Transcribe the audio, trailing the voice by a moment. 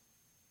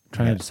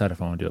trying to decide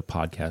if I want to do a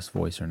podcast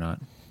voice or not.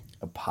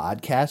 A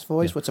podcast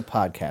voice? What's a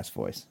podcast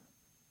voice?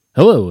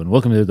 Hello, and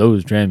welcome to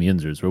Those Dram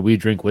Yinzers, where we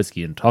drink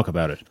whiskey and talk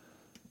about it.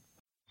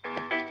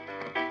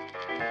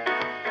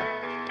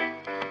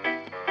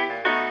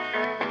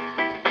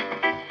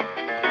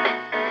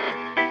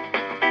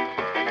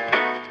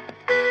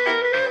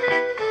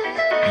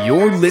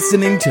 You're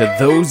listening to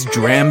Those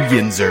Dram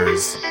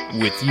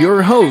Yinzers with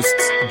your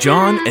hosts,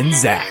 John and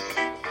Zach.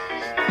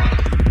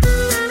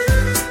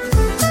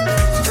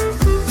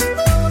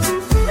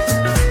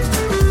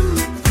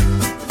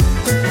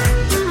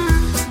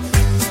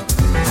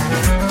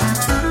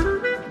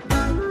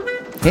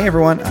 Hey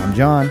everyone, I'm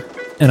John.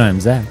 And I'm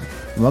Zach.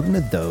 And welcome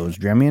to Those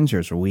Dram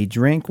Yinzers, where we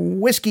drink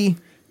whiskey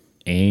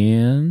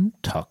And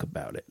talk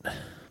about it.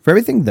 For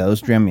everything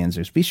Those Dram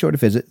Yinzers, be sure to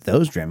visit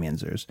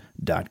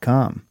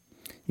thosedramyinzers.com.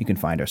 You can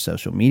find our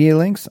social media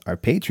links, our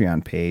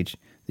Patreon page,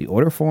 the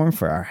order form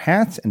for our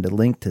hats, and a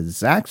link to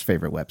Zach's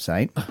favorite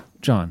website.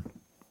 John,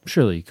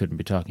 surely you couldn't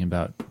be talking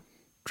about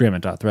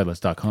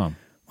dramit.threadless.com.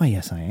 Why,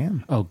 yes, I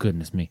am. Oh,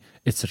 goodness me.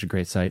 It's such a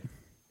great site.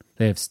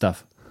 They have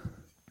stuff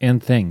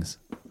and things,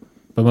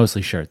 but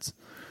mostly shirts.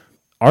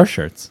 Our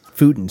shirts.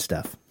 Food and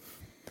stuff.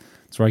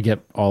 That's where I get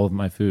all of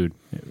my food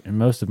and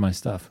most of my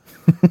stuff.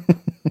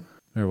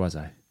 Where was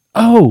I?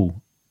 Oh,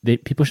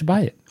 people should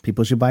buy it.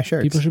 People should buy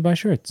shirts. People should buy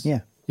shirts. Yeah.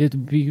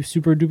 It'd be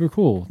super duper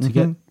cool to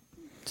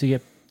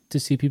get to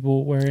see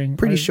people wearing.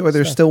 Pretty our sure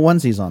there's stuff. still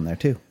onesies on there,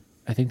 too.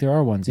 I think there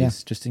are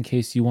onesies, just in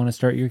case you want to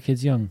start your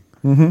kids young,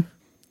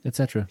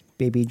 etc.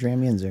 Baby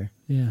Dram Yinzer.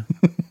 Yeah.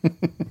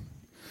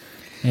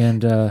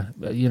 And,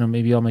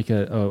 maybe I'll make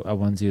a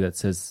onesie that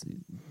says,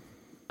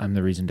 I'm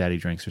the reason daddy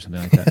drinks or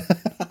something like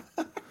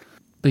that.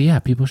 But yeah,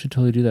 people should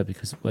totally do that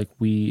because,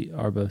 we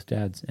are both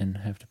dads and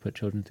have to put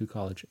children through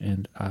college,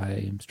 and I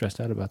am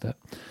stressed out about that.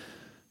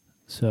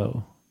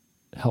 So,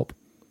 help.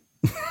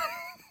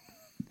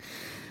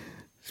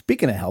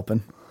 Speaking of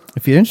helping,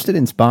 if you're interested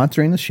in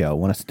sponsoring the show,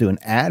 want us to do an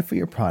ad for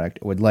your product,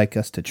 or would like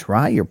us to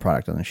try your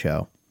product on the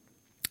show,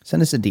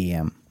 send us a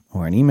DM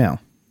or an email.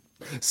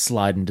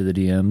 Slide into the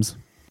DMs.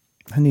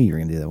 I knew you were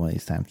going to do that one of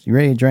these times. You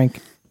ready to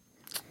drink?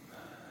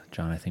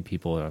 John, I think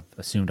people have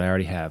assumed I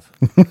already have.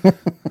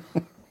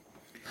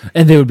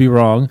 And they would be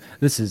wrong.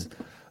 This is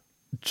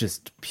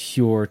just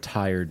pure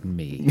tired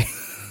me.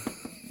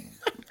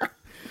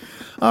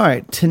 All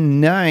right,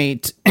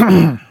 tonight's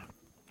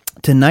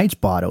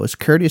bottle is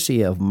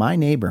courtesy of my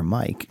neighbor,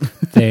 Mike.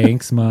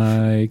 Thanks,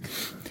 Mike.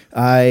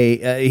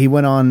 He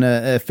went on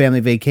a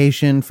family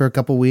vacation for a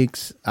couple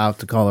weeks out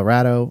to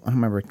Colorado. I don't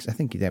remember. I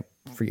think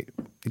forget.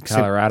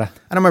 Colorado.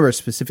 I don't remember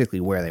specifically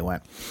where they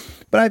went,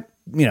 but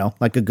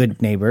like a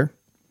good neighbor,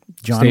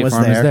 John State was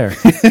Farm there.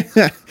 is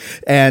there.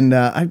 And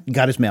I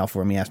got his mail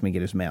for him. He asked me to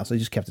get his mail, so I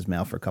just kept his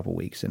mail for a couple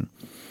weeks,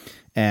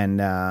 and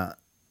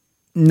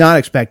not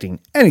expecting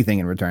anything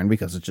in return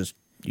because it's just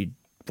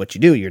what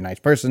you do. You're a nice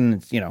person.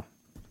 It's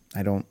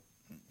I don't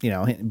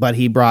but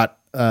he brought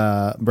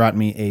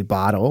me a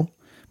bottle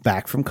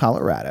back from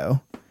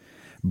Colorado,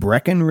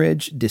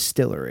 Breckenridge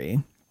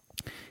Distillery.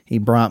 He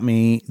brought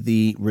me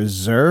the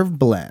Reserve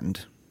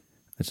Blend.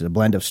 It's a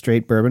blend of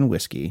straight bourbon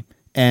whiskey.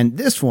 And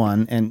this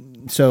one,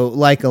 and so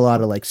like a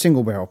lot of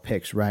single barrel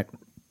picks, right?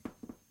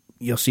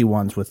 You'll see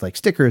ones with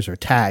stickers or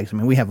tags. I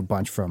mean, we have a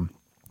bunch from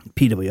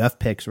PWF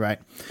picks, right?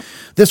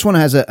 This one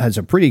has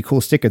a pretty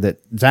cool sticker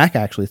that Zach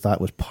actually thought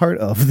was part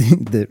of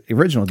the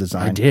original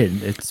design. I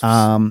did. It's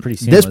pretty seamless.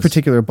 This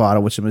particular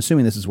bottle, which I'm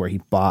assuming this is where he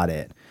bought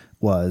it,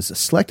 was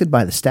selected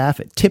by the staff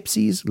at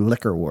Tipsy's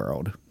Liquor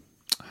World.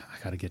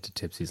 I got to get to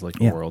Tipsy's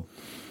Liquor World.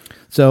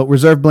 So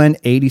Reserve Blend,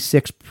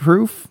 86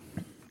 proof.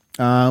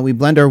 We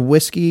blend our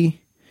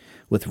whiskey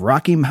with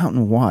Rocky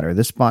Mountain water.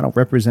 This bottle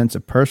represents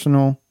a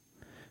personal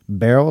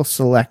barrel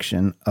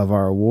selection of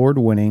our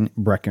award-winning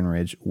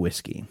Breckenridge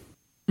whiskey.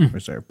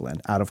 Reserve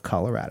Blend out of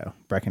Colorado,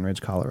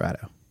 Breckenridge,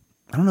 Colorado.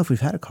 I don't know if we've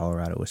had a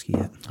Colorado whiskey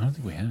yet. I don't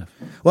think we have.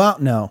 Well,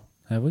 no.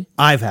 Have we?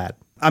 I've had.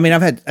 I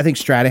think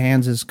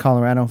Stratahan's is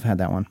Colorado. I've had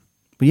that one.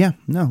 But yeah,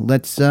 no,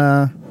 let's,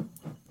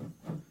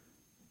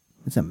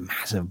 it's a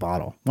massive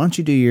bottle. Why don't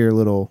you do your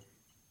little...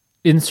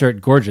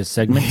 Insert gorgeous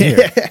segment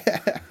here.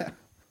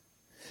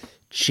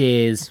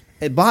 Cheers.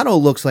 A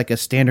bottle looks like a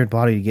standard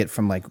bottle you get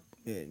from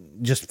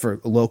just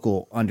for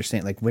local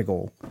understand, like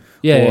Wiggle.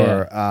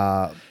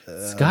 Yeah.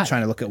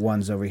 Trying to look at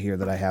ones over here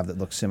that I have that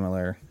look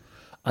similar.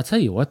 I'll tell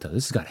you what though,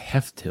 this has got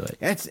heft to it.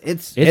 It's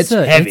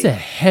heavy. heavy. It's a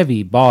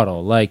heavy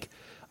bottle.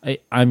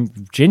 I'm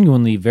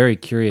genuinely very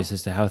curious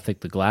as to how thick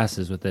the glass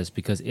is with this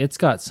because it's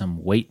got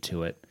some weight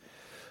to it.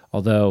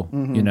 Although,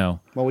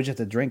 Well, we just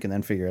have to drink and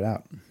then figure it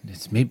out.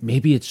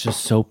 Maybe it's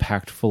just so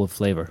packed full of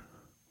flavor.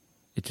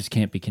 It just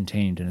can't be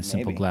contained in a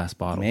simple glass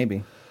bottle.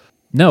 Maybe.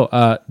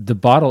 No, the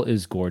bottle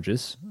is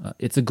gorgeous.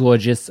 It's a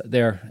gorgeous.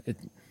 End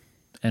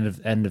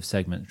of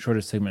segment.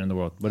 Shortest segment in the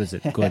world. What is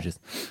it? Gorgeous.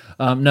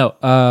 I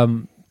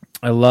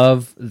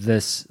love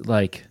this.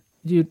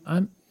 Dude,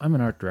 I'm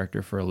an art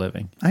director for a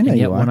living. I know and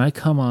yet you are. When I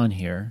come on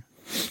here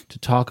to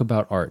talk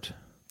about art,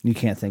 You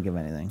can't think of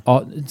anything.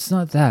 It's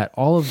not that.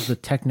 All of the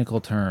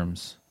technical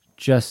terms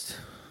just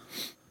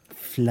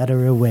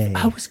flutter away.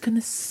 I was going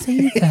to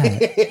say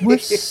that. We're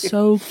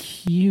so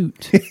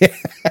cute.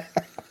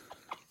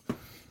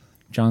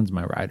 John's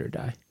my ride or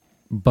die.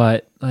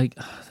 But, like,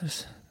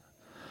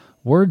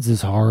 words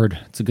is hard.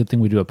 It's a good thing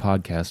we do a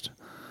podcast.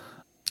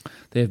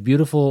 They have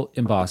beautiful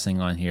embossing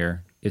on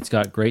here. It's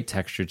got great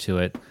texture to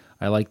it.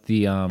 I like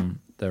the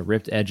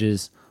ripped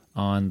edges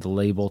on the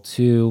label,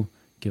 too.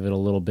 Give it a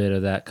little bit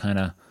of that kind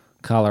of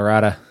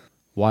Colorado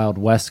Wild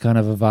West kind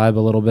of a vibe a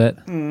little bit.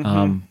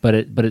 But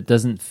it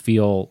doesn't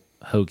feel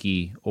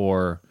hokey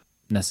or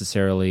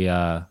necessarily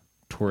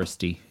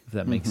touristy, if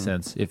that makes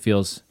sense. It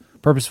feels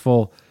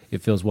purposeful.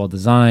 It feels well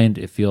designed.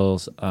 It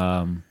feels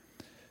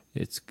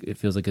it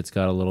feels like it's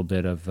got a little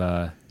bit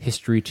of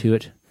history to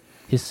it.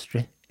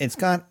 History. It's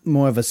got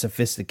more of a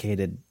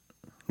sophisticated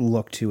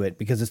look to it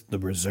because it's the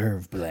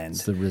reserve blend.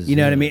 It's the reserve you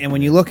know what I mean? And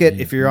when you look at,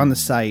 if you're on the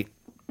site,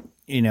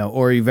 you know,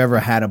 or you've ever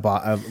had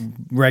a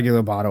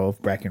regular bottle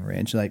of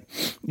Breckenridge, like,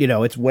 you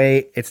know,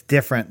 it's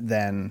different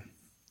than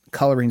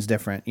coloring's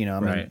different. You know, I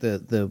mean, Right.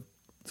 the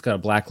It's got a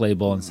black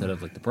label instead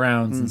of like the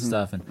browns and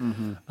stuff.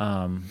 And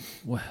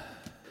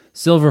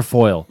silver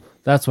foil.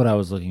 That's what I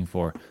was looking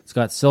for. It's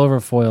got silver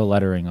foil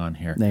lettering on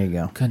here. there you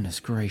go. Goodness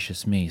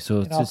gracious me!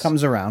 So It all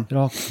comes around. It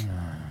all.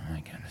 Oh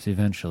my goodness!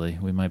 Eventually,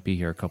 we might be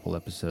here a couple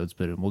episodes,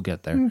 but we'll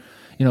get there. You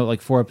know,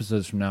 like 4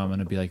 episodes from now, I'm going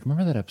to be like,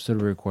 remember that episode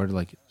we recorded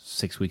like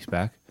 6 weeks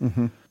back?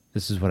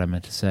 This is what I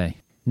meant to say.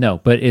 No,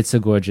 but it's a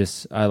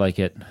gorgeous. I like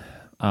it.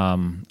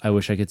 I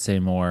wish I could say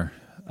more,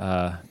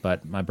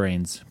 but my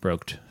brain's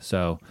broke.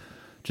 So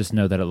just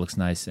know that it looks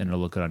nice and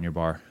it'll look good on your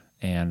bar.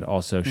 And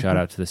also shout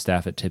out to the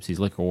staff at Tipsy's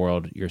Liquor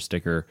World. Your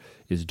sticker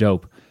is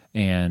dope.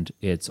 And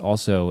it's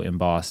also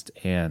embossed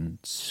and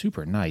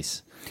super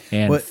nice.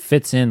 And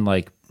fits in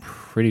like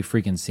pretty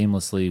freaking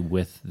seamlessly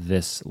with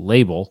this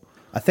label.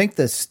 I think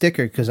the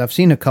sticker, because I've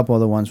seen a couple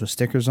of the ones with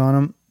stickers on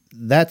them,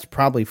 that's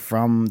probably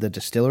from the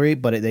distillery,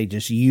 but they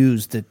just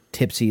use the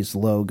Tipsy's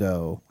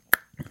logo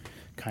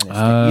kind of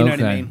sticker. You know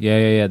what I mean?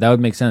 Yeah. That would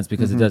make sense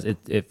because it does.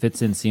 It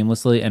fits in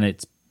seamlessly and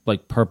it's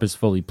like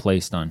purposefully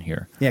placed on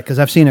here. Yeah, because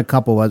I've seen a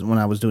couple when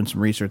I was doing some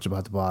research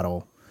about the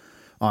bottle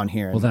on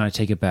here. Well, then I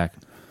take it back.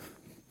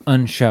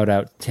 Unshout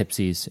out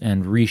Tipsy's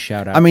and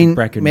re-shout out I mean,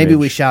 Breckenridge. maybe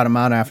we shout them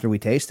out after we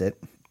taste it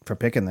for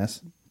picking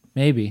this.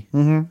 Maybe.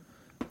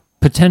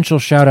 Potential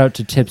shout out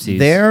to Tipsy's.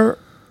 They're,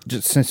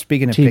 just since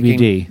speaking of TBD.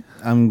 picking,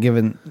 I'm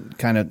giving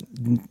kind of,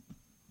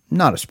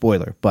 not a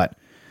spoiler, but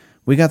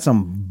we got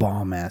some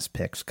bomb-ass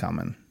picks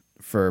coming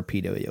for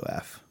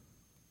PWF.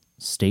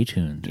 Stay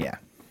tuned. Yeah.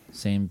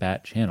 Same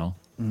bat channel.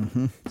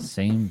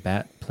 Same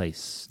bat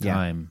place, Yeah.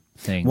 time,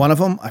 thing. One of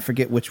them, I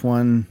forget which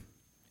one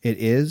it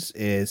is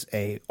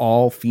a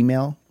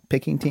all-female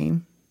picking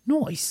team.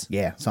 Nice.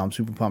 Yeah, so I'm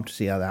super pumped to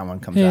see how that one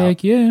comes out.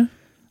 Heck yeah.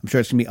 I'm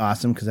sure it's gonna be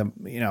awesome because I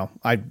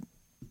don't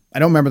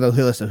remember the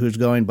list of who's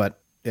going,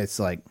 but it's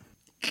like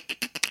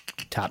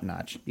top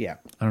notch. Yeah,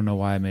 I don't know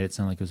why I made it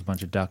sound like it was a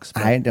bunch of ducks.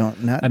 But I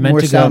don't. Not I meant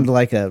more to sounded go.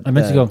 like a. I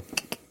meant to go.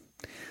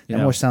 You That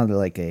know, more sounded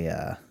like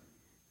a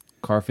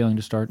car failing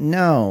to start.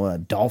 a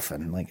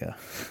dolphin, like a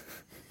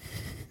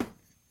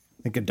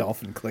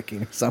dolphin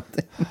clicking or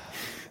something.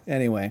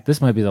 Anyway,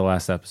 This might be the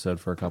last episode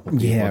for a couple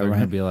people. Yeah, They're right.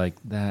 gonna be like,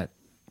 that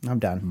I'm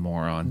done.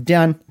 moron.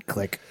 Done.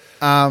 Click.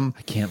 I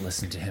can't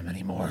listen to him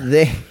anymore.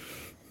 They.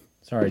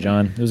 Sorry,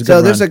 John. It was a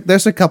So good run.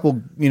 there's a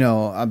couple.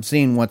 I'm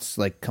seeing what's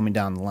like coming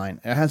down the line.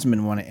 There hasn't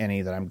been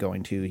any that I'm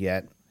going to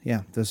yet.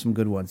 Yeah, there's some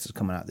good ones that's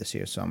coming out this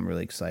year, so I'm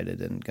really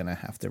excited and gonna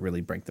have to really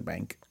break the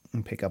bank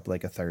and pick up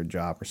like a third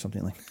job or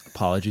something like that.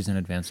 Apologies in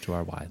advance to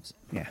our wives.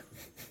 Yeah.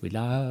 We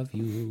love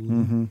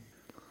you.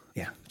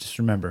 Yeah. Just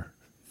remember,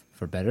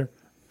 for better,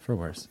 for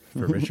worse,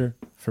 for richer,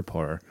 for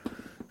poorer.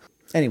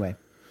 Anyway,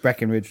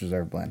 Breckenridge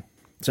Reserve Blend.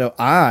 So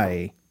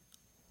I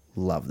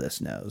love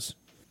this nose.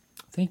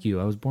 Thank you.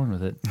 I was born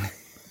with it.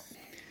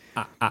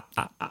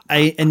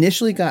 I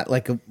initially got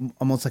like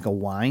almost like a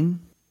wine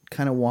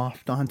kind of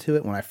waft onto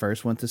it when I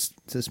first went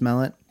to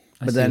smell it.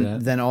 I But see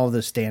that. then all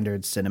the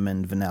standard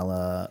cinnamon,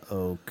 vanilla,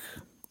 oak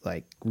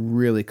like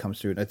really comes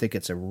through. And I think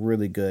it's a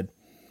really good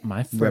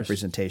My first,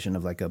 representation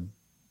of like a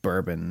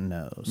bourbon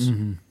nose.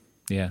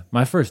 yeah,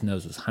 my first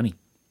nose was honey,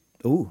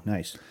 Ooh,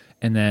 nice.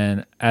 and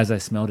then as I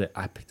smelled it,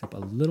 I picked up a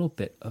little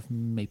bit of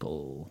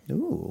maple.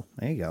 Ooh,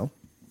 there you go.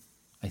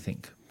 I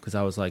think because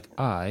I was like,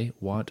 I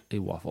want a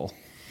waffle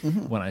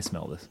when I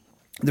smell this.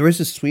 There is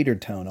a sweeter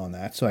tone on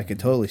that, so I could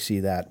totally see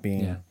that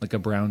being. Yeah, like a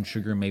brown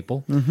sugar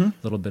maple, a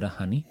little bit of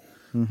honey.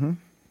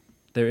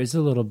 There is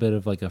a little bit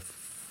of like a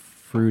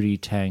fruity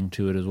tang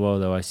to it as well,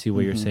 though. I see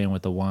what you're saying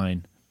with the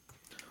wine.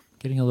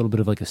 Getting a little bit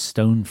of like a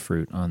stone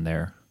fruit on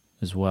there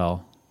as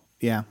well.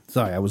 Yeah.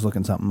 Sorry, I was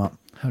looking something up.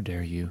 How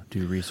dare you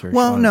do research?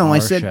 Well, on no, our I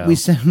said show. we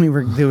said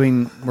we're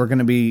going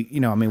to be,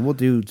 we'll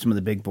do some of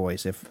the big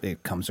boys if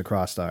it comes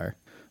across our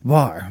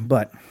bar,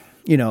 but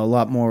a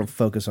lot more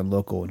focus on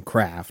local and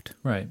craft.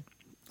 right.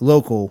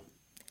 Local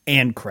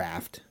and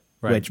craft,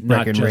 Right, which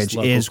not just Breckenridge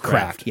local is craft.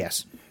 craft.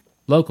 Yes.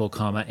 Local,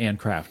 comma, and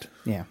craft.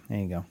 Yeah, there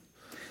you go.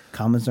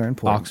 Commas are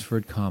important.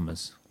 Oxford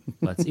commas.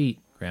 Let's eat,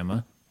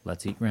 Grandma.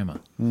 Let's eat, Grandma.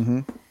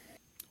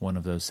 One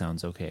of those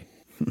sounds okay.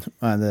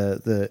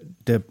 the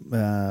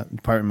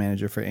department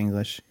manager for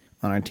English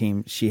on our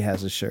team, she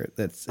has a shirt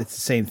it's the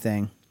same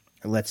thing.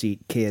 Let's eat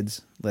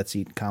kids. Let's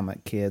eat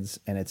comic kids,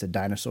 and it's a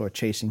dinosaur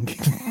chasing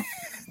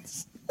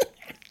kids.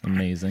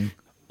 Amazing.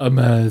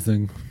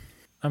 Amazing.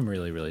 I'm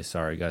really, really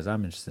sorry, guys.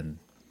 I'm just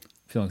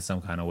feeling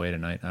some kind of way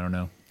tonight. I don't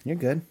know. You're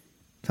good.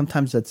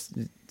 Sometimes it's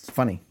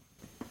funny.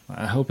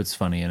 I hope it's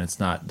funny and it's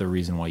not the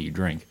reason why you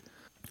drink.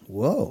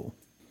 Whoa.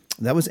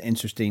 That was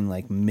interesting,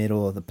 like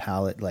middle of the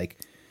palate. Like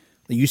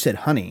you said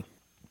honey.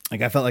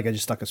 Like I felt like I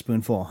just stuck a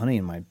spoonful of honey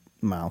in my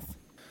mouth.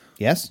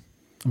 Yes?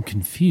 I'm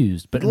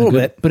confused, but A little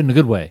bit. but in a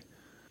good way.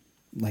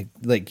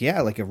 Like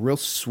a real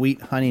sweet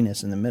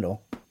honeyness in the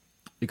middle.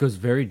 It goes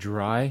very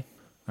dry.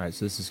 All right,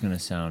 so this is going to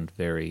sound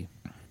very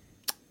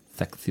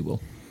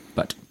sexual,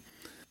 but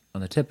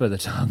on the tip of the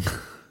tongue,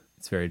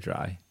 it's very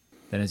dry.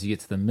 Then as you get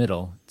to the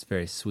middle, it's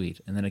very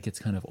sweet, and then it gets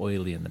kind of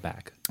oily in the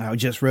back. I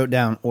just wrote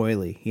down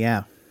oily.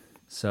 Yeah.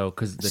 So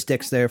because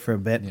Sticks there for a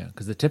bit. yeah,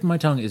 because the tip of my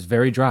tongue is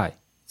very dry.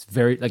 It's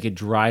very like it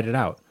dried it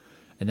out,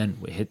 and then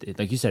it hit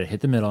like you said, it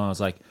hit the middle, and I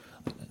was like,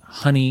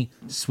 honey,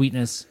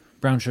 sweetness,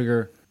 brown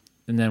sugar,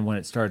 and then when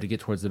it started to get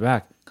towards the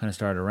back, kind of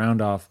started to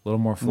round off, a little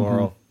more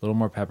floral, a little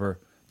more pepper,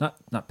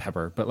 not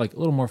pepper, but like a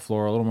little more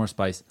floral, a little more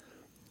spice,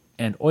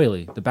 and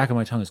oily. The back of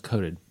my tongue is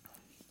coated.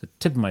 The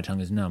tip of my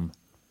tongue is numb.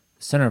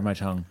 The center of my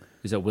tongue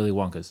is at Willy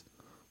Wonka's.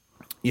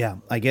 Yeah.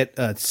 I get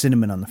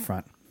cinnamon on the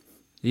front.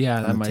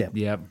 Yeah, that the might. tip.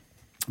 Yeah,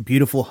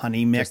 Beautiful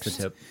honey Just mixed the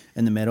tip.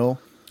 in the middle.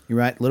 You're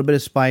right. A little bit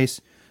of spice.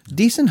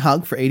 Decent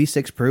hug for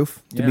 86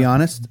 proof, to be Yeah.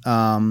 honest.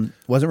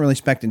 Wasn't really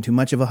expecting too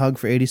much of a hug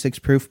for 86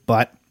 proof,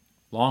 but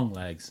long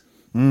legs.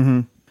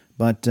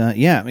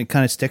 yeah, it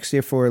kind of sticks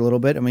here for a little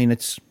bit. I mean,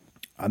 it's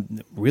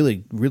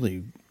really,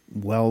 really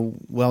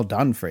well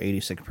done for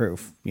 86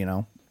 proof. You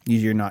know,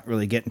 you're not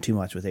really getting too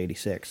much with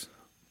 86.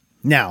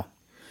 Now,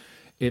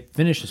 It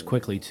finishes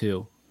quickly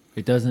too.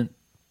 It doesn't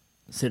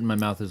sit in my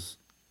mouth as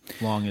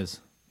long as.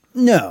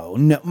 no,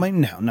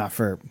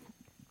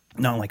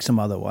 not like some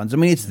other ones. I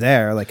mean, it's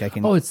there, like I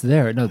can, Oh, it's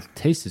there. No, the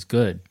taste is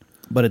good.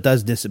 but it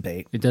does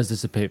dissipate. It does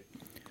dissipate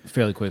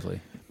fairly quickly,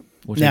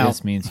 which Now- I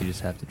guess means you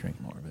just have to drink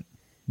more of it.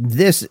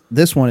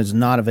 This one is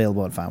not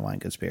available at Fine Wine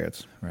Good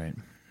Spirits, Right.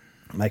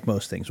 like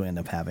most things we end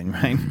up having,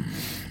 right?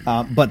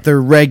 But the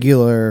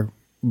regular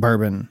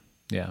bourbon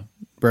Yeah.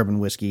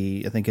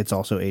 whiskey, I think it's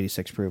also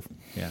 86 proof.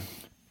 Yeah.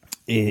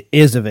 It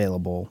is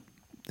available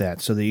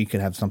so that you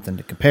could have something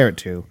to compare it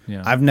to.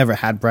 Yeah. I've never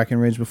had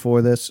Breckenridge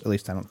before this, at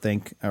least I don't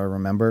think or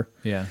remember.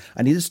 Yeah.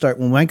 I need to start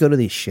when I go to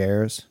these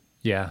shares.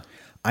 Yeah.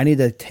 I need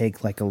to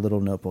take like a little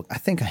notebook. I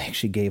think I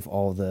actually gave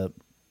all the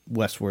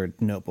Westward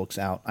notebooks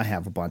out. I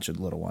have a bunch of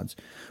little ones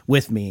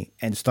with me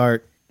and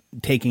start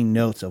taking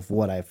notes of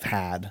what I've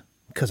had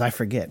because I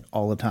forget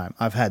all the time.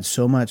 I've had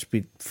so much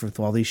for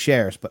all these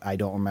shares, but I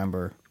don't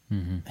remember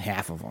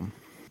half of them.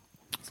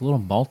 It's a little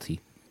malty,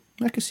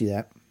 I can see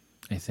that.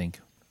 I think.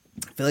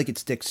 I feel like it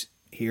sticks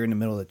here in the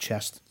middle of the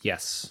chest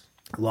Yes.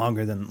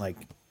 longer than like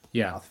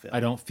Yeah. mouthfeel. I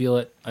don't feel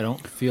it. I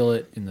don't feel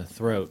it in the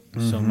throat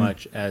so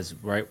much as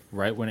right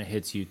when it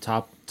hits you,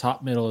 top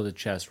middle of the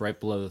chest, right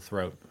below the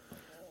throat,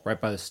 right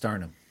by the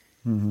sternum.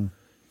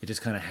 It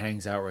just kind of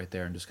hangs out right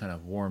there and just kind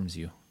of warms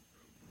you.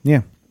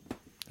 Yeah.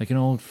 Like an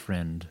old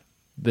friend.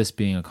 This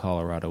being a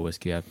Colorado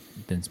whiskey,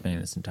 I've been spending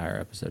this entire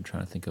episode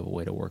trying to think of a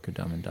way to work a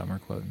Dumb and Dumber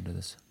quote into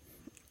this.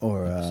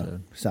 Or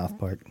Episode. South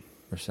Park.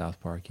 Or South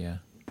Park, yeah.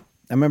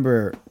 I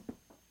remember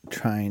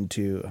I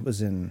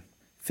was in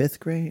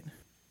 5th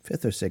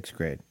or 6th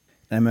grade.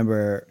 And I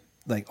remember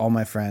like all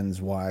my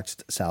friends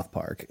watched South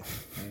Park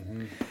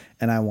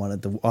and I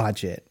wanted to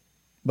watch it,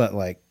 but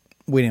like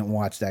we didn't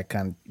watch that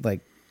kind of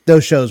like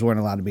those shows weren't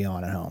allowed to be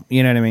on at home.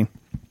 You know what I mean?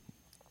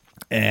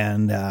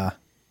 And,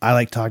 I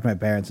like talked to my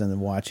parents into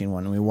watching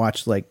one and we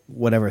watched like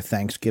whatever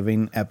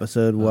Thanksgiving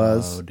episode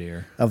was Oh,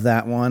 dear. of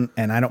that one.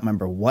 And I don't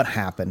remember what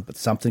happened, but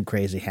something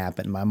crazy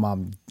happened. My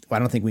mom, I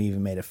don't think we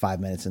even made it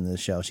 5 minutes into the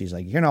show. She's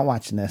like, "You're not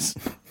watching this."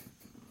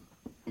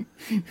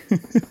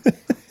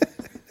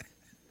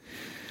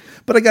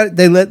 But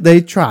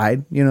they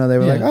tried, you know, they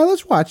were Yeah. like, "Oh,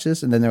 let's watch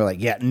this." And then they were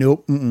like, "Yeah,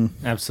 nope." Mm-mm.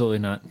 Absolutely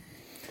not.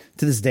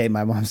 To this day,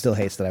 my mom still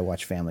hates that I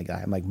watch Family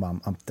Guy. I'm like,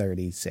 "Mom, I'm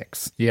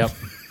 36. Yep.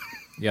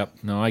 Yep.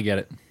 No, I get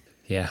it.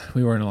 Yeah,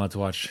 we weren't allowed to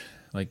watch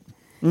like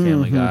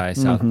Family Guy,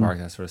 South Park,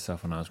 that sort of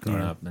stuff when I was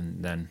growing up,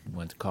 and then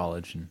went to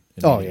college and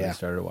immediately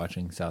started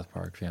watching South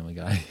Park, Family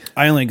Guy.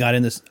 I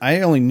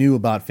only knew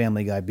about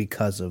Family Guy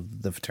because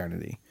of the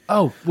fraternity.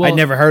 Oh, well, I'd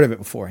never heard of it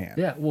beforehand.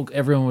 Yeah, well,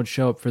 everyone would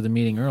show up for the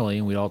meeting early,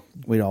 and we'd all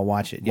We'd all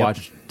watch it. Yep.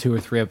 watch 2 or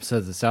 3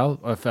 episodes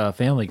of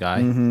Family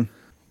Guy,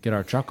 get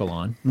our chuckle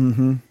on.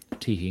 Mm-hmm.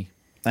 Teehee.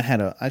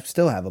 I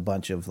still have a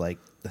bunch of like,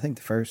 I think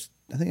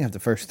I have the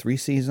first 3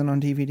 season on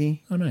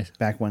DVD. Oh, nice.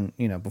 Back when,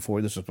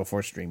 this was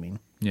before streaming.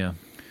 Yeah.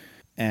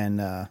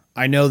 And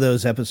I know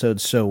those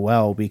episodes so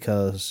well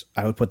because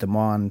I would put them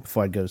on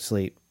before I'd go to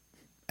sleep.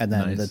 And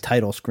then Nice. the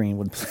title screen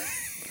would play.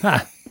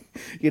 Ha!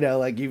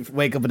 Like you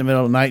wake up in the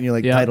middle of the night and you're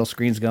like, Yeah. title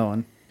screen's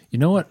going. You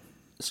know what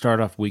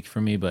started off weak for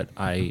me, but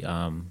I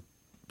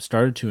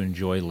started to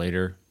enjoy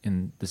later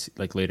in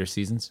later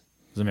seasons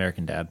was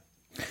American Dad.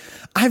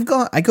 I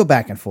go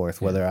back and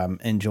forth whether I'm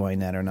enjoying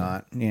that or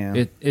not. Yeah.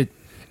 It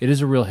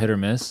is a real hit or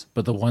miss,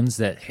 but the ones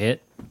that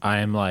hit, I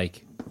am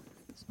like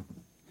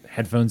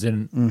headphones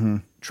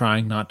in,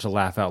 trying not to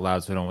laugh out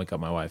loud so I don't wake up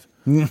my wife.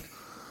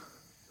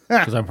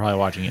 Because I'm probably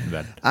watching it in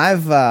bed.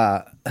 I've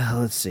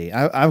let's see.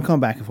 I've gone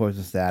back and forth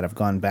with that. I've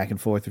gone back and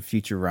forth with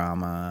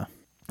Futurama.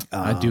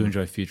 I do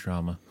enjoy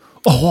Futurama.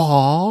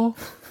 Oh,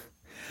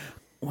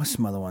 What's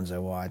some other ones I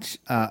watch?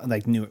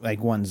 Like new,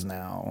 like ones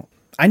now.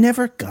 I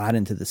never got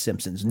into The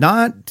Simpsons.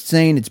 Not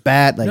saying it's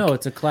bad. Like, no,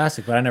 it's a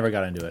classic, but I never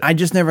got into it. I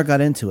just never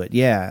got into it.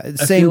 Yeah,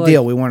 same feel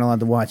deal. like- We weren't allowed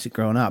to watch it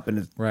growing up,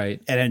 and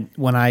Right. And then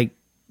when I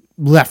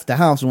left the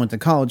house and went to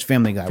college,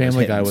 Family Guy.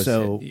 Family Guy was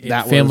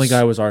Family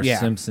Guy was our yeah.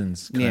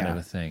 Simpsons kind Yeah. of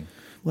a thing.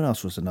 What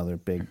else was another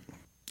big?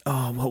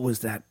 Oh, what was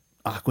that?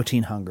 Aqua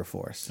Teen Hunger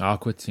Force.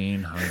 Aqua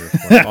Teen, Hunger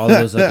Force, all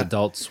those like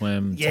Adult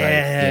Swim. Type.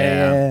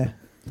 Yeah.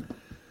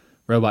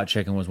 Robot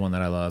Chicken was one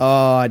that I loved.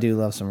 Oh, I do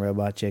love some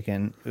Robot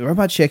Chicken.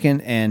 Robot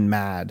Chicken and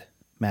Mad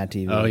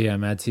TV. Oh yeah,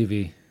 Mad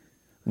TV.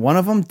 One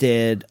of them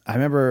did. I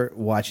remember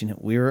watching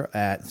it. We were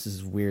at, this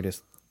is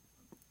weirdest.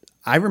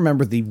 I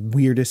remember the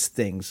weirdest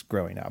things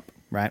growing up,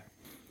 right?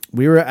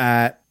 We were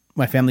at,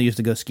 my family used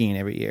to go skiing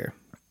every year.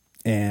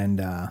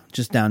 And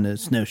just down to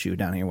Snowshoe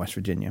down here in West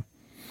Virginia.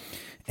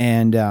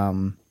 And I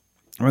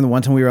remember the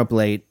one time we were up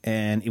late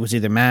and it was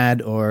either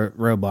Mad or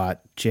Robot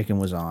Chicken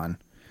was on.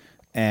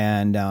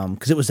 And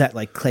because it was that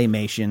like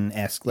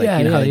claymation-esque, like,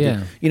 you know, how they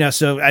do, you know,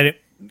 so I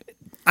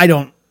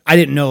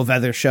didn't know of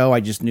other show. I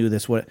just knew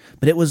this, but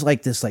it was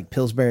like this like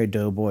Pillsbury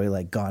Doughboy,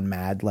 like gone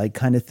mad, like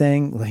kind of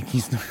thing. Like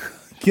he's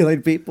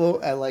killing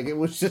people. And like, it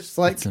was just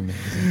like That's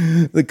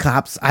amazing. the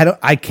cops.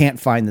 I can't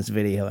find this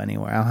video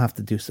anywhere. I'll have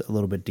to do a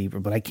little bit deeper,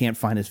 but I can't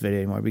find this video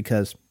anymore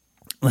because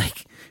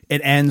like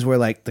it ends where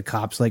like the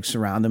cops like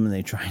surround him and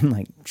they try and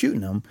like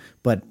shooting him,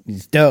 but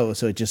he's dough.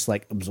 So it just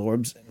like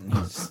absorbs. And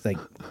he's like,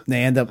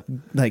 they end up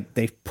like,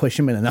 they push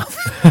him in enough.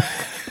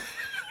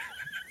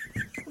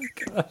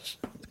 Gosh.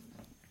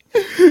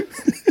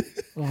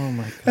 Oh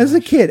my god. As a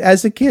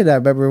kid, I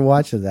remember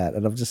watching that,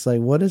 and I'm just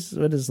like, "What is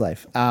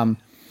life?"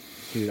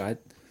 Dude, I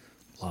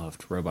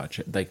loved Robot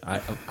Chicken. Like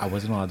I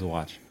wasn't allowed to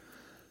watch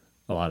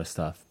a lot of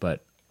stuff,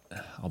 but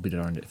I'll be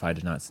darned if I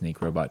did not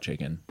sneak Robot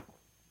Chicken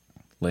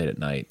late at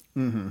night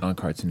on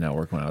Cartoon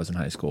Network when I was in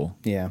high school.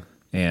 Yeah,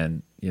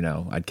 And, you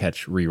know, I'd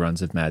catch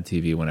reruns of Mad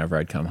TV whenever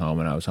I'd come home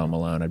and I was home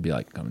alone. I'd be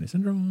like, Comedy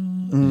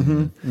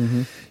Syndrome.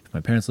 If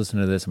my parents listen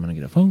to this, I'm going to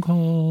get a phone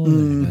call.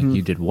 And they'd be like,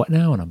 you did what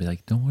now? And I'll be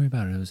like, don't worry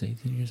about it. It was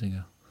 18 years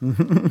ago.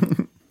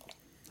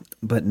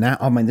 but now,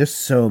 oh man, there's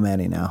so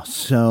many now.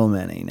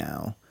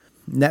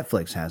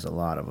 Netflix has a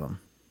lot of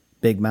them.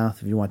 Big Mouth.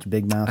 Have you watched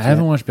Big Mouth? I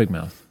haven't watched Big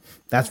Mouth.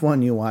 That's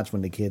one you watch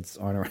when the kids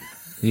aren't around.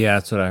 Yeah,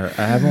 that's what I heard.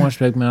 I haven't watched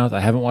Big Mouth. I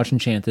haven't watched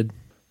Enchanted.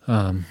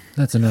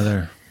 That's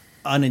another.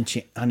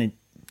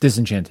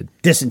 Disenchanted.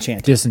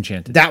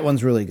 Disenchanted. That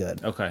one's really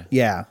good. Okay.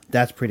 Yeah,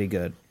 that's pretty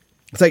good.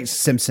 It's like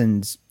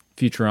Simpsons.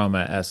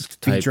 Futurama-esque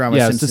type. Futurama,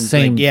 yeah, Simpsons, it's the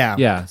same. like,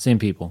 yeah. Same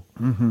people.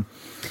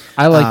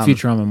 I like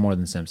Futurama more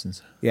than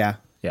Simpsons. Yeah.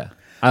 Yeah,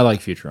 I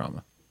like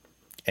Futurama.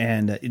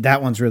 And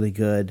that one's really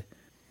good.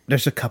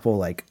 There's a couple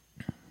like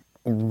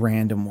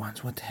random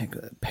ones. What the heck?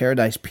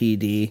 Paradise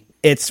PD.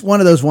 It's one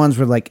of those ones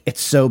where like it's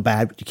so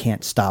bad but you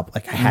can't stop.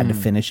 Like I had to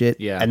finish it.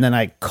 Yeah. And then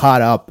I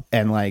caught up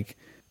and like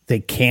they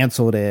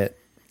canceled it.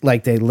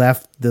 Like they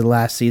left the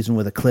last season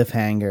with a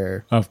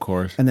cliffhanger. Of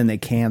course. And then they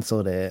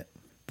canceled it.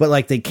 But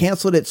like they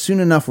canceled it soon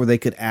enough where they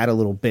could add a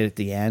little bit at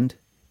the end.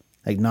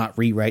 Like not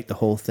rewrite the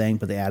whole thing,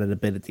 but they added a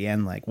bit at the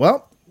end. Like,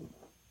 well,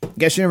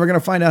 guess you're never going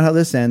to find out how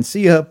this ends.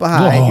 See ya.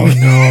 Bye. Oh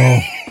no!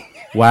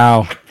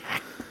 Wow.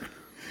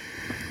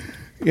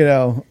 You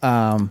know,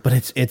 but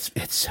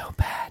it's so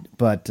bad.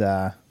 But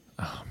Oh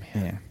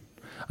man. yeah.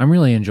 I'm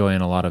really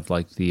enjoying a lot of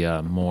like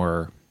the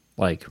more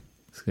like,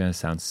 it's gonna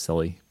sound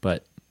silly,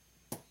 but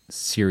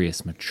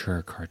serious,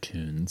 mature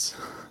cartoons,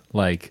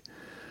 like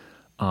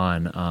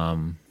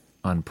on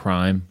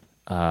Prime.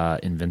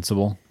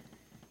 Invincible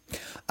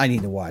I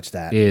need to watch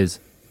that. is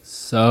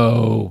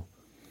so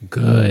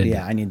good.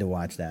 Yeah, I need to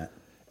watch that.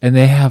 And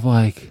they have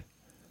like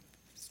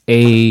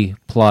A+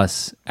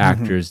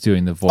 actors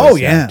doing the voice Oh,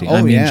 yeah. acting. Oh,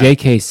 I mean, yeah.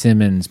 J.K.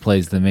 Simmons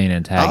plays the main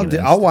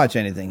antagonist. I'll watch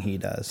anything he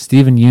does.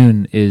 Stephen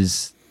Yeun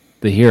is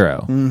the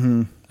hero.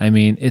 Mm-hmm. I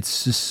mean,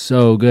 it's just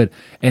so good.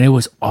 And it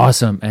was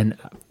awesome. And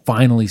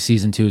finally,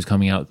 season 2 is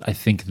coming out, I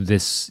think,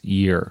 this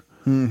year.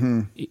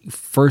 Mm-hmm.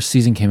 First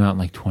season came out in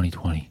like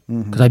 2020.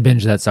 Because I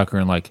binged that sucker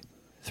in like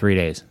 3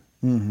 days.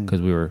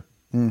 Because we were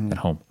at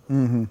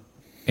home.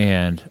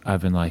 And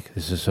I've been like,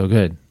 this is so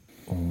good.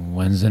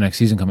 When's the next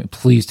season coming?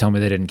 Please tell me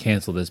they didn't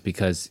cancel this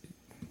because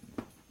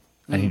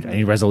I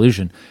need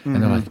resolution.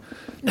 And they're like,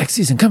 next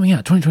season coming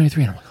out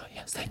 2023. And I'm like, oh,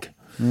 yes, thank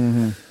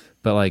you.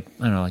 But like,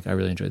 I don't know, like I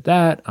really enjoyed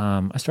that.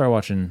 I started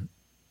watching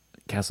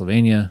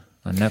Castlevania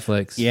on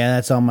Netflix. Yeah,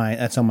 that's on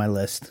my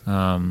list.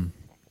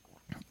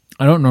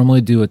 I don't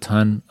normally do a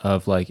ton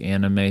of like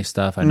anime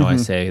stuff. I know I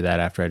say that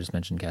after I just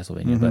mentioned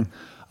Castlevania, but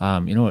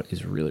you know what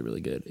is really, really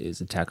good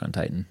is Attack on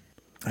Titan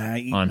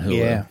on Hulu.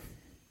 Yeah.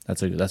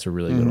 That's a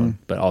really good one,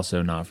 but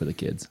also not for the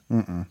kids.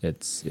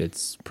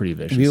 It's pretty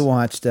vicious. Have you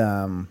watched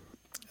on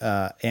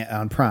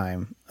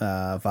Prime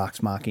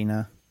Vox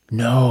Machina?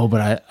 No,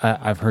 but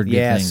I've heard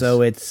good things.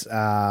 So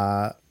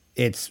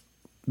it's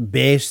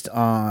based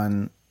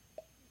on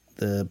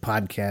the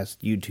podcast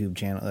YouTube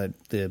channel,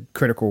 the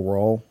Critical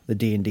Role, the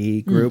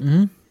D&D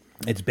group.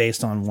 It's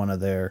based on one of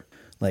their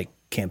like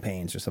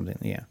campaigns or something.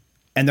 Yeah,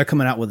 and they're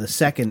coming out with a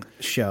second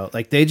show.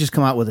 Like they just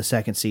come out with a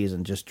second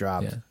season, just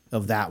dropped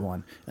of that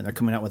one, and they're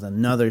coming out with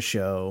another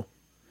show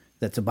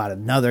that's about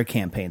another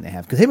campaign they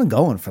have because they've been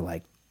going for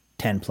like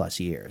 10+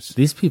 years.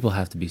 These people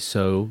have to be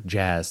so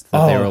jazzed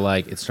that they were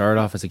like, it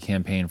started off as a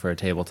campaign for a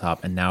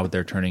tabletop, and now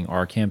they're turning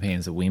our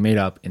campaigns that we made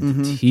up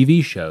into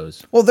TV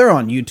shows. Well, they're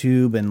on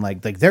YouTube and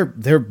like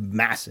they're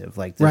massive.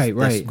 Like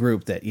this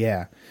group that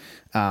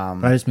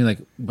But I just mean like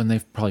when they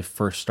probably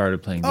first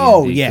started playing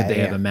D&D, could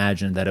they have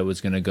imagined that it was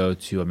going to go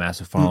to a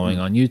massive following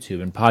on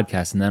YouTube and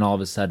podcasts, and then all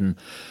of a sudden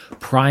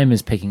Prime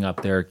is picking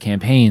up their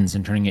campaigns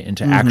and turning it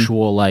into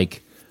actual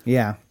like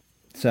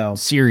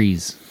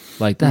series.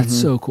 Like that's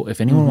so cool. If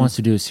anyone wants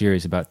to do a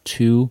series about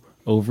two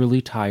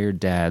overly tired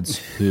dads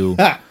who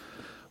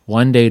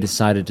one day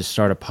decided to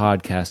start a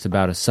podcast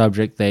about a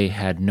subject they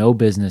had no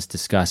business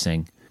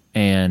discussing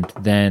and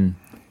then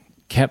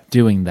kept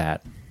doing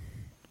that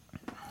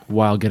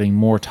while getting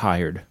more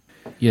tired,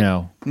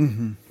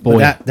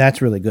 boy,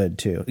 that's really good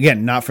too.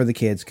 Again, not for the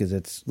kids because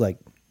it's like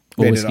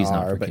whiskey's R,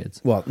 not for but, kids.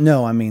 Well,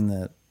 no, I mean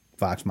the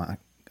Vox Machina.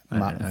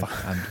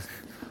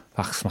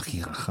 Vox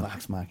Machina.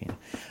 Vox Machina.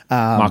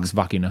 Vox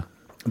Machina.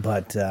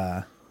 But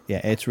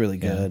it's really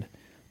good.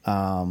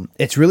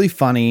 It's really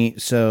funny.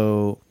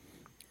 So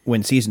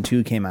when season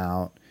 2 came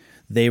out,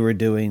 they were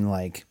doing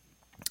like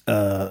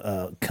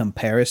a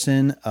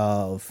comparison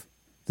of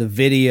the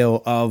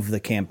video of the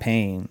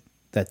campaign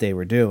that they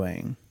were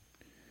doing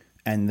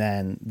and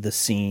then the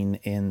scene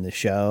in the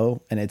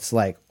show, and it's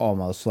like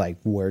almost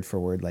like word for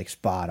word like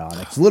spot on.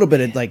 It's a little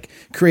bit of like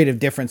creative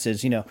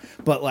differences,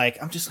 but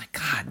like I'm just like,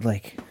 God,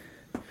 like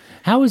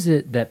how is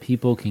it that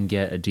people can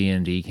get a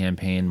D&D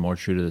campaign more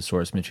true to the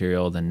source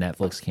material than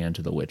Netflix can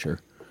to The Witcher?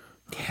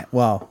 Yeah,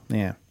 well,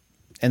 yeah.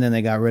 And then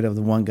they got rid of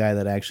the one guy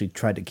that actually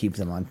tried to keep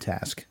them on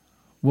task.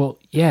 Well,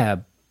 yeah.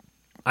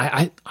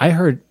 I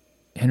heard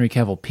Henry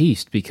Cavill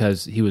pieced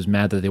because he was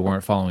mad that they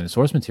weren't following the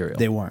source material.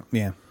 They weren't,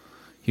 yeah.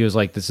 He was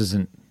like, this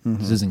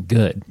isn't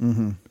good.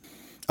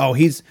 Oh,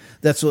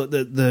 that's what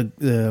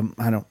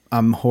the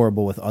I'm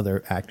horrible with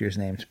other actors'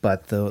 names,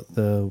 but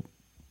the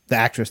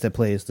actress that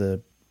plays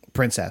the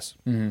princess,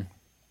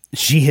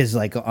 she has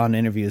like on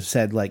interviews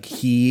said like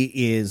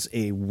he is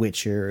a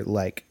Witcher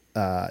like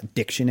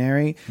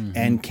dictionary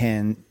and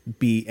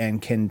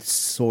can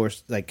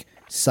source like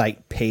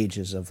cite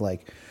pages of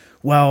like,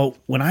 well,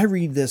 when I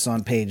read this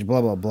on page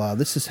blah blah blah,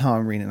 this is how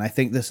I'm reading it. I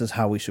think this is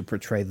how we should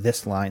portray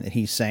this line that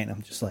he's saying.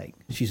 I'm just like,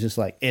 she's just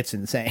like, it's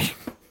insane.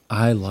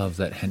 I love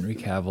that Henry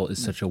Cavill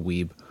is such a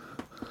weeb.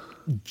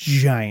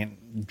 Giant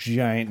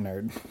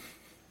nerd.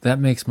 That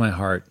makes my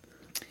heart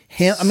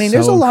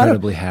there's a lot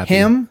of happy.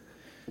 Him,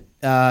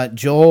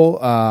 Joel,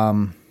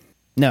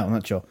 no,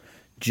 not Joel.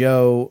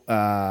 Joe,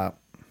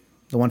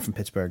 the one from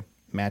Pittsburgh.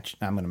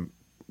 I'm going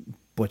to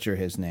butcher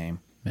his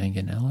name.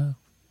 Manganiello?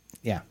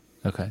 Yeah.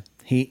 Okay.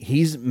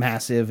 He's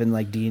massive and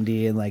like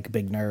D&D and like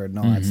big nerd and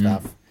all that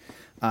stuff.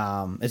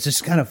 It's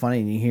just kind of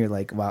funny you hear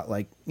like about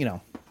like,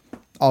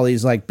 all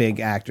these like big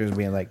actors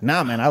being like,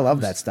 nah, man, I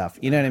love that stuff.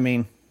 You know what I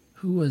mean?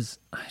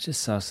 I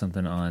just saw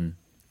something on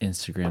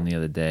Instagram the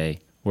other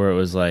day where it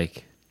was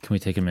like, can we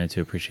take a minute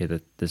to appreciate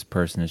that this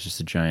person is just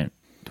a giant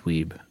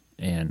dweeb?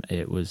 And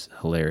it was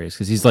hilarious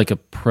because he's like a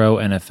pro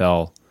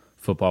NFL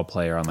football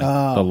player on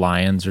like the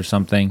Lions or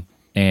something.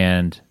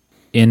 And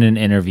in an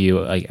interview,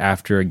 like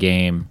after a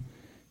game,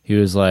 he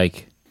was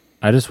like,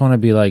 I just want to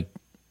be like,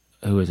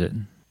 who is it?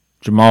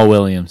 Jamal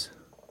Williams.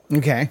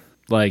 Okay.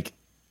 Like,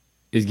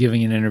 is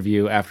giving an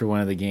interview after one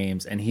of the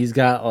games, and he's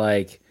got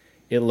like,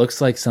 it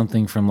looks like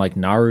something from like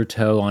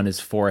Naruto on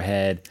his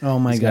forehead. Oh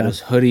my God. He's got his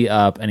hoodie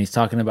up, and he's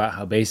talking about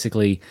how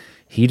basically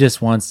he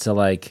just wants to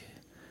like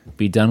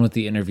be done with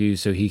the interview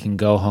so he can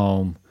go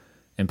home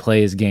and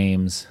play his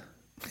games,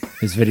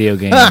 his video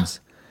games.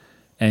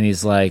 And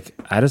he's like,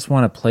 I just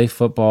want to play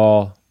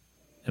football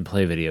and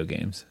play video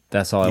games.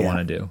 That's all I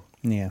want to do.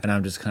 Yeah. And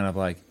I'm just kind of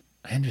like,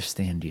 I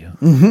understand you.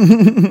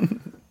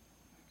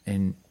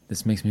 And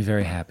this makes me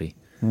very happy.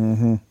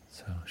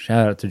 So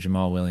shout out to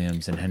Jamal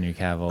Williams and Henry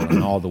Cavill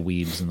and all the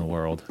weebs in the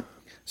world.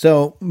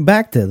 So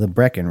back to the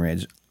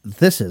Breckenridge.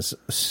 This is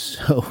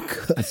so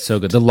good. It's so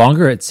good. The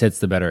longer it sits,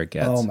 the better it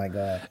gets. Oh my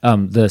God.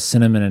 The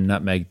cinnamon and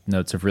nutmeg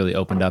notes have really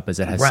opened up as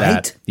it has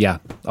sat. Yeah,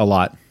 a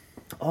lot.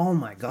 Oh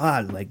my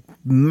God. Like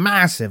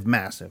massive.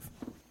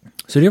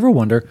 So do you ever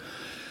wonder,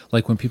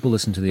 like when people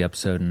listen to the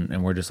episode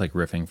and we're just like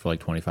riffing for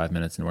like 25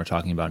 minutes and we're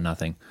talking about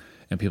nothing,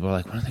 and people are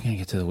like, when are they going to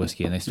get to the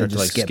whiskey? And they start to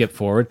like skip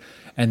forward,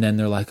 and then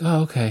they're like,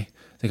 oh, okay,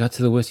 they got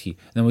to the whiskey.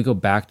 And then we go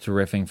back to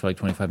riffing for like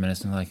 25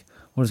 minutes and they're like,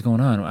 what is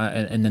going on?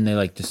 And then they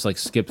like just like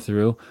skip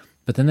through.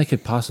 But then they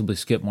could possibly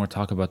skip more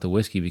talk about the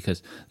whiskey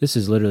because this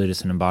is literally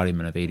just an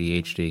embodiment of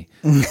ADHD.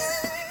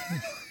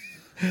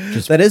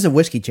 That is a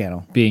whiskey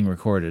channel. being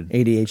recorded.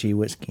 ADHE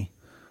whiskey.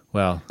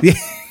 Well,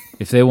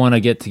 if they want to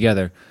get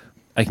together,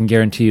 I can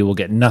guarantee you we'll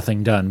get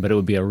nothing done, but it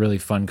would be a really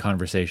fun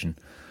conversation.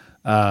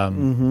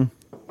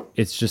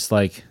 It's just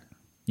like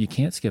you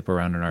can't skip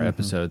around in our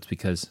episodes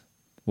because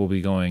we'll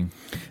be going.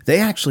 They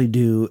actually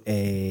do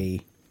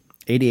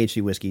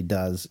ADHD whiskey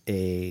does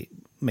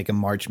make a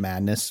March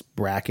Madness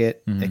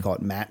bracket. They call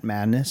it Matt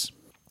Madness,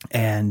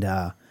 and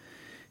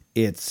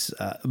it's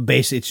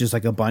basically it's just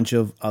like a bunch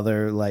of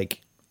other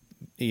like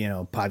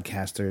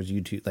podcasters,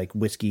 YouTube, like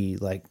whiskey,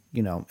 like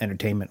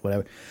entertainment,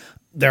 whatever.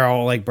 They're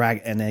all like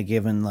brag, and they're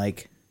given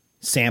like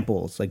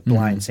samples, like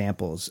blind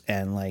samples,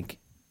 and like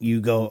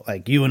you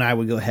and I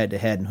would go head to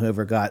head, and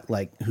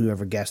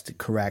whoever guessed it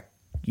correct,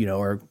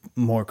 or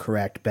more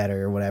correct,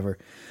 better, or whatever,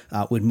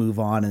 would move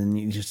on, and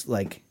you just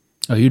like.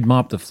 Oh, you'd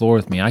mop the floor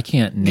with me. I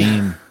can't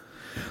name.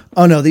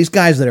 Oh no, these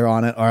guys that are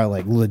on it are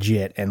like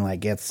legit, and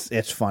like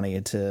it's funny.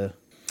 In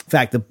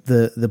fact,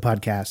 the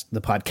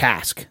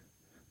podcast,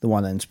 the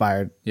one that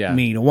inspired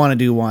me to want to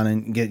do one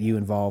and get you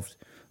involved,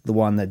 the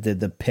one that did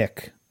the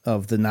pick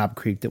of the Knob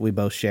Creek that we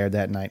both shared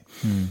that night.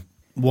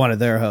 One of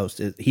their hosts,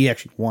 he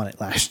actually won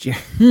it last year.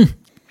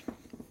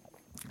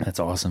 That's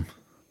awesome.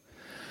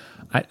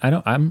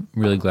 I'm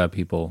really glad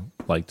people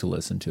like to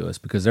listen to us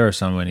because there are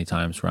so many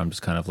times where I'm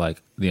just kind of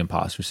like the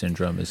imposter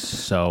syndrome is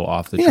so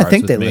off the charts. I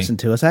think they me. listen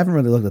to us. I haven't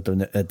really looked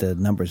at the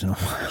numbers in a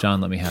while.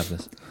 John, let me have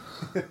this.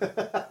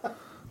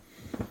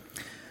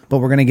 But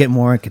we're going to get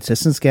more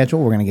consistent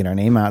schedule. We're going to get our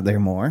name out there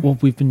more. Well,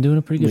 we've been doing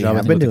a pretty good job.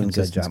 I've been doing a good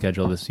consistent job.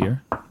 schedule this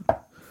year.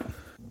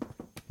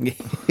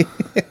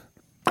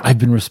 I've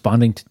been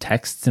responding to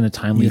texts in a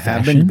timely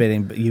fashion.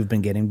 You've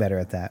been getting better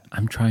at that.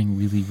 I'm trying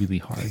really, really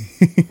hard.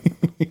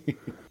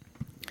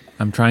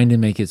 I'm trying to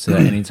make it so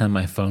that anytime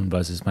my phone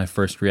buzzes, my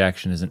first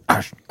reaction isn't,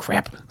 oh,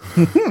 crap.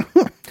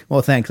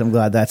 Well, thanks. I'm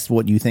glad that's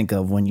what you think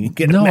of when you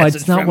get a No,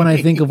 message it's not from when me.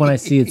 I think of when I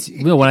see it's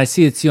you. When I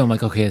see it's you, I'm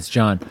like, okay, it's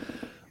John.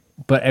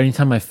 But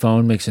anytime my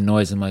phone makes a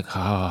noise, I'm like,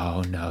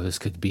 oh, no, this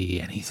could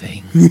be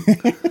anything.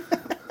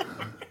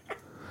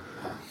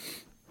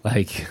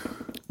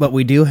 But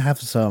we do have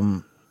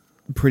some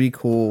pretty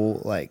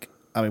cool,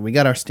 we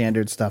got our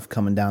standard stuff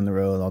coming down the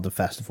road, all the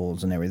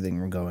festivals and everything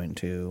we're going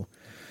to.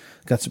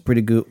 Got some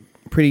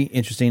pretty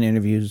interesting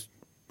interviews,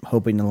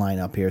 hoping to line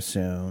up here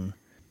soon.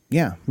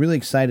 Yeah, really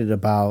excited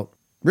about,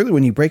 really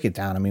when you break it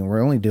down,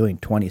 we're only doing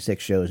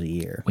 26 shows a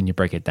year. When you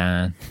break it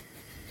down.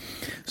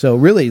 So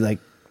really,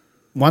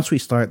 once we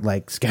start,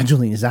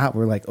 scheduling this out,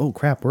 we're like, oh,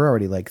 crap, we're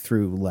already,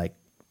 through,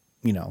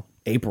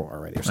 April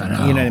already or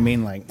something. You know what I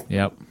mean?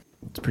 Yep.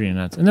 It's pretty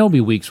nuts. And there'll be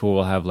weeks where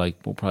we'll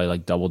probably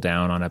double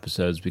down on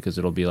episodes because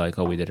it'll be like,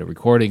 oh, we did a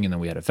recording and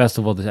then we had a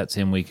festival that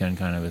same weekend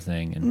kind of a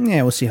thing. And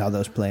yeah, we'll see how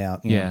those play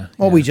out. you know. Yeah.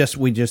 Well, yeah.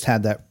 we just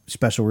had that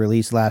special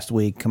release last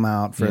week come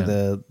out for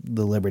the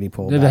Liberty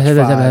Pole.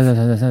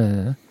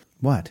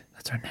 What?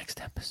 That's our next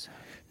episode.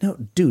 No,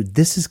 dude,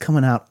 this is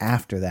coming out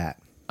after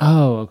that.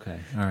 Oh, okay.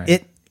 All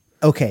right.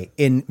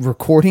 In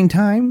recording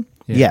time,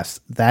 Yeah. yes,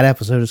 that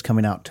episode is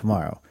coming out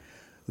tomorrow.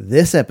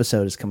 This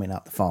episode is coming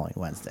out the following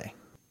Wednesday.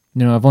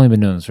 I've only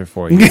been doing this for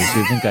 4 years. So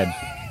you think I'd...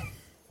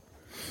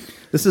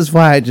 This is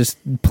why I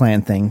just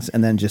plan things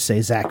and then just say,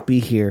 Zach, be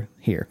here.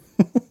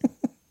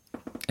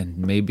 And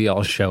maybe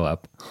I'll show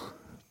up.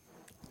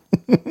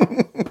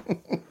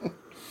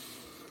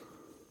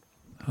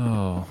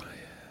 Oh,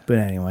 But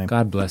anyway.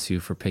 God bless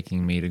you for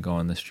picking me to go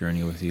on this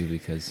journey with you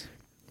because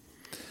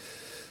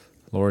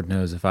Lord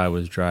knows if I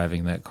was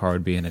driving, that car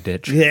would be in a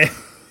ditch. Yeah.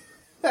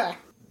 I'd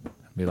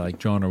be like,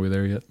 John, are we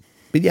there yet?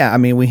 But yeah,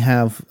 we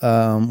have,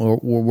 we're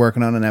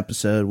working on an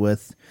episode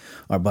with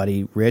our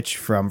buddy Rich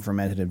from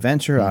Fermented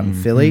Adventure out in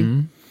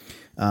Philly.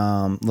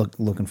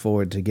 Looking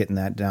forward to getting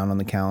that down on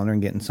the calendar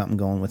and getting something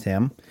going with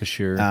him. For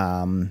sure.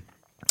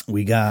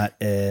 We got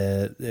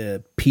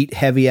a Pete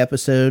Heavy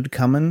episode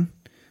coming.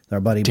 Our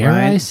buddy Dare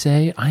Brian. I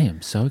say, I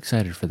am so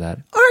excited for that.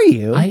 Are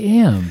you? I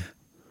am.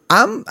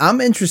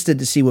 I'm interested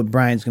to see what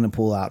Brian's going to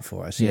pull out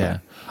for us. Yeah.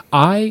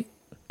 I,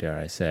 dare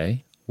I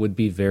say, would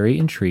be very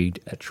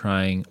intrigued at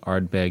trying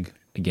Ardbeg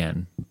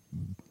again.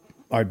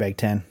 Ardbeg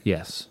 10.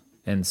 Yes.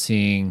 And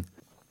seeing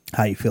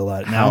How you feel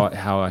about it now?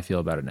 how I feel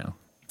about it now.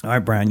 All right,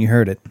 Brian, you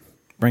heard it.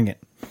 Bring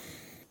it.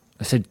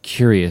 I said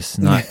curious,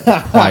 not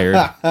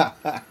acquired.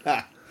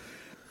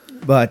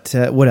 But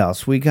what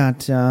else? We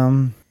got,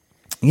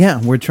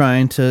 we're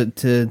trying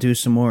to do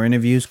some more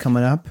interviews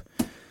coming up.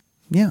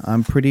 Yeah,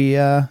 I'm pretty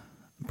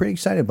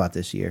excited about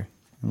this year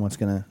and what's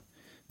going to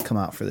come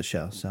out for the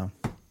show. So,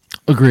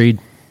 Agreed.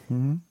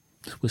 Mm-hmm.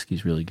 This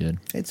whiskey's really good.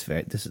 it's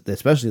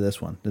especially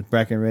this one, the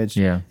Breckenridge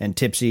and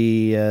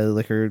Tipsy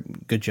liquor.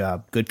 Good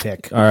job. Good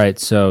pick. All right,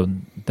 so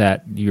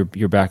that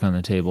you're back on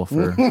the table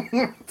for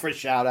For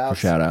shout-outs.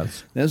 shout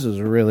outs. This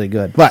is really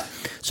good. But,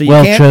 so you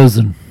Well can't...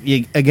 chosen.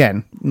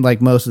 Again,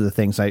 like most of the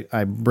things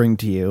I bring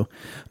to you,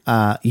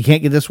 you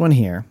can't get this one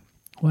here.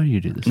 Why do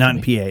you do this? Not to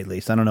in me? PA, at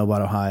least. I don't know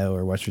about Ohio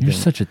or West You're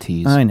Virginia. such a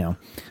tease. I know.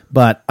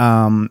 But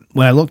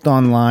when I looked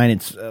online,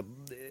 it's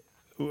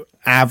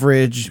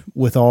average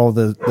with all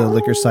the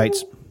liquor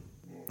sites.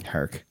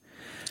 Herc.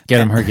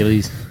 Get him,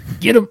 Hercules.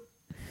 Get him.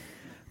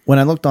 When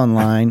I looked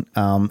online,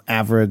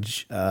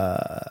 average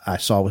I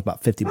saw was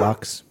about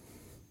 $50.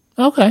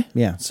 Okay.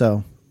 Yeah,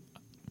 so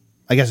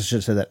I guess I should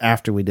have said that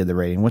after we did the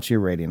rating. What's your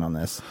rating on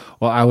this?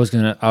 Well, I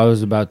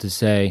was about to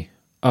say,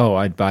 oh,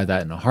 I'd buy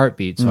that in a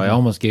heartbeat. So I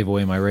almost gave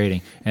away my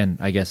rating, and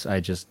I guess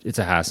it's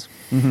a Haas.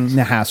 Mm-hmm.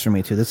 The Haas for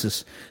me too. This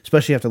is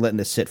especially after letting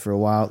this sit for a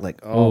while.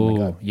 Like, oh my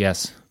god,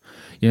 yes.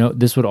 You know,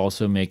 this would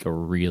also make a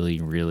really,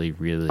 really,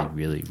 really,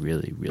 really,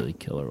 really, really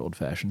killer old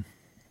fashioned.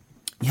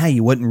 Yeah,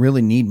 you wouldn't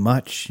really need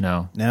much.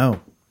 No.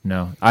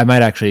 I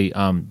might actually.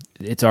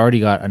 It's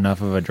already got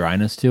enough of a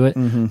dryness to it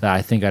that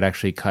I think I'd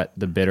actually cut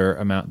the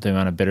amount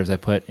of bitters I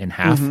put in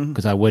half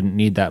because I wouldn't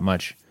need that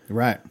much.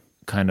 Right.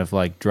 Kind of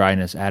like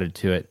dryness added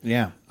to it.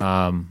 Yeah.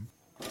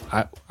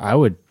 I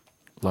would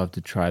love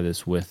to try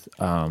this with.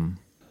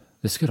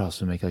 This could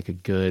also make like a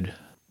good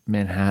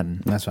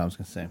Manhattan. That's what I was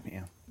gonna say.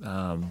 Yeah.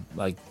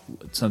 Like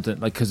something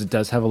like because it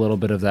does have a little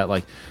bit of that,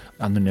 like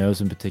on the nose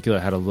in particular,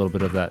 it had a little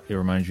bit of that. It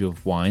reminds you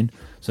of wine,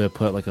 so I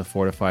put like a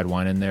fortified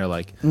wine in there,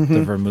 like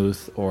the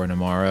vermouth or an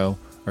Amaro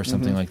or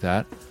something like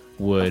that.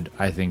 Would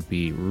I think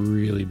be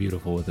really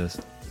beautiful with this?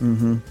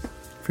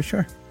 For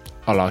sure.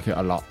 I like it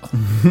a lot.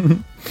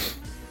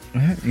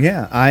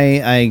 Yeah, I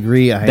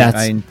agree.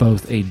 That's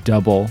both a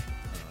double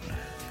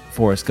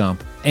Forrest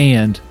Gump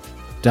and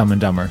Dumb and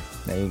Dumber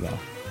There you go.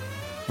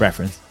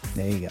 reference.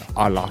 There you go.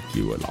 I like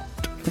you a lot.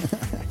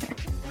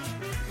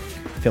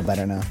 Feel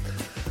better now.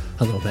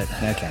 A little bit.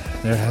 Okay.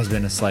 There has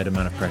been a slight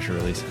amount of pressure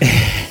release.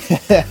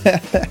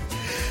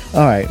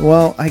 All right.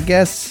 Well, I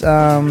guess,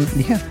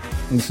 yeah,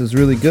 this is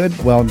really good.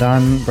 Well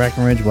done,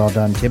 Breckenridge. Well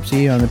done,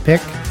 Tipsy, on the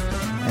pick.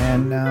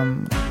 And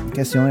I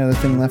guess the only other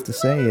thing left to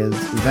say is,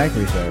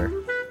 Zachary, sir,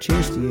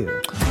 cheers to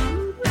you.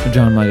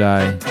 John, my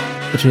guy,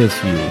 cheers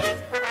to you.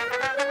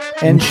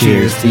 And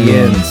cheers to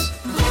Yins.